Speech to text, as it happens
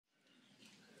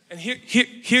And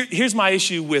here's my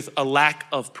issue with a lack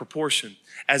of proportion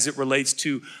as it relates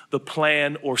to the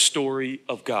plan or story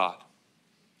of God.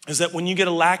 Is that when you get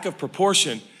a lack of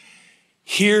proportion,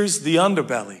 here's the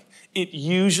underbelly. It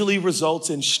usually results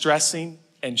in stressing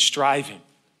and striving.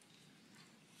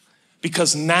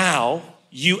 Because now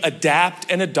you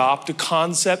adapt and adopt a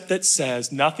concept that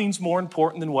says nothing's more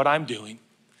important than what I'm doing.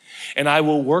 And I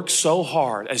will work so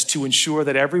hard as to ensure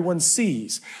that everyone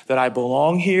sees that I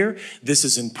belong here. This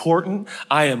is important.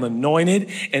 I am anointed.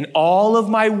 And all of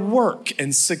my work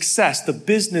and success, the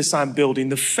business I'm building,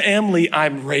 the family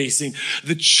I'm raising,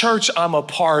 the church I'm a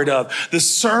part of, the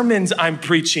sermons I'm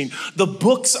preaching, the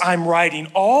books I'm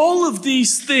writing, all of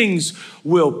these things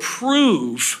will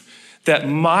prove that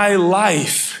my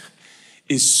life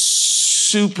is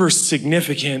super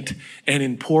significant and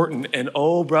important. And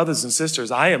oh, brothers and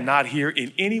sisters, I am not here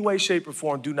in any way, shape, or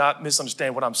form. Do not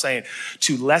misunderstand what I'm saying.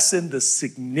 To lessen the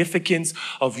significance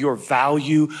of your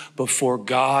value before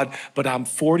God. But I'm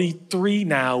 43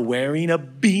 now wearing a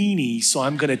beanie, so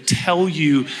I'm going to tell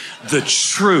you the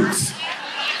truth.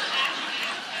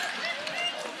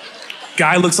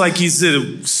 Guy looks like he's at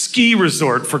a ski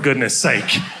resort, for goodness sake.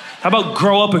 How about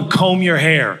grow up and comb your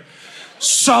hair?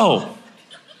 So,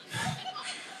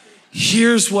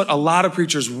 here's what a lot of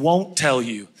preachers won't tell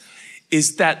you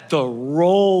is that the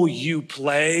role you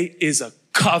play is a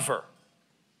cover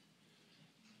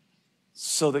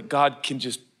so that God can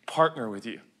just partner with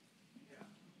you.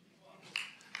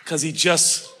 Because he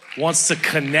just wants to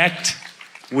connect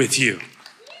with you.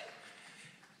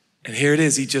 And here it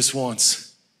is, he just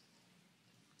wants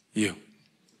you.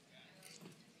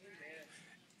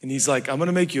 And he's like, I'm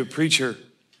gonna make you a preacher, and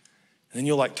then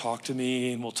you'll like talk to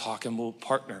me and we'll talk and we'll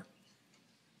partner.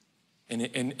 And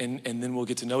then we'll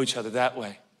get to know each other that way.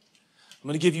 I'm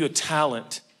going to give you a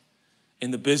talent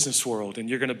in the business world, and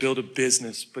you're going to build a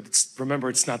business, but remember,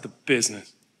 it's not the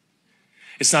business.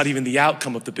 It's not even the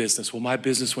outcome of the business. Well, my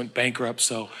business went bankrupt,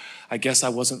 so I guess I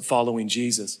wasn't following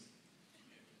Jesus.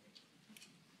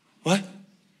 What?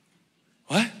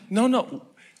 What? No.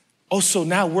 Oh, so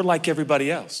now we're like everybody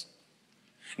else.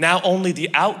 Now only the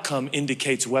outcome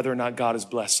indicates whether or not God has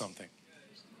blessed something.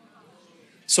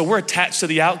 So we're attached to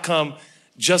the outcome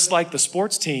just like the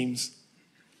sports teams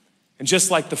and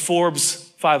just like the Forbes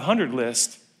 500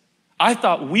 list. I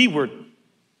thought we were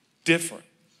different.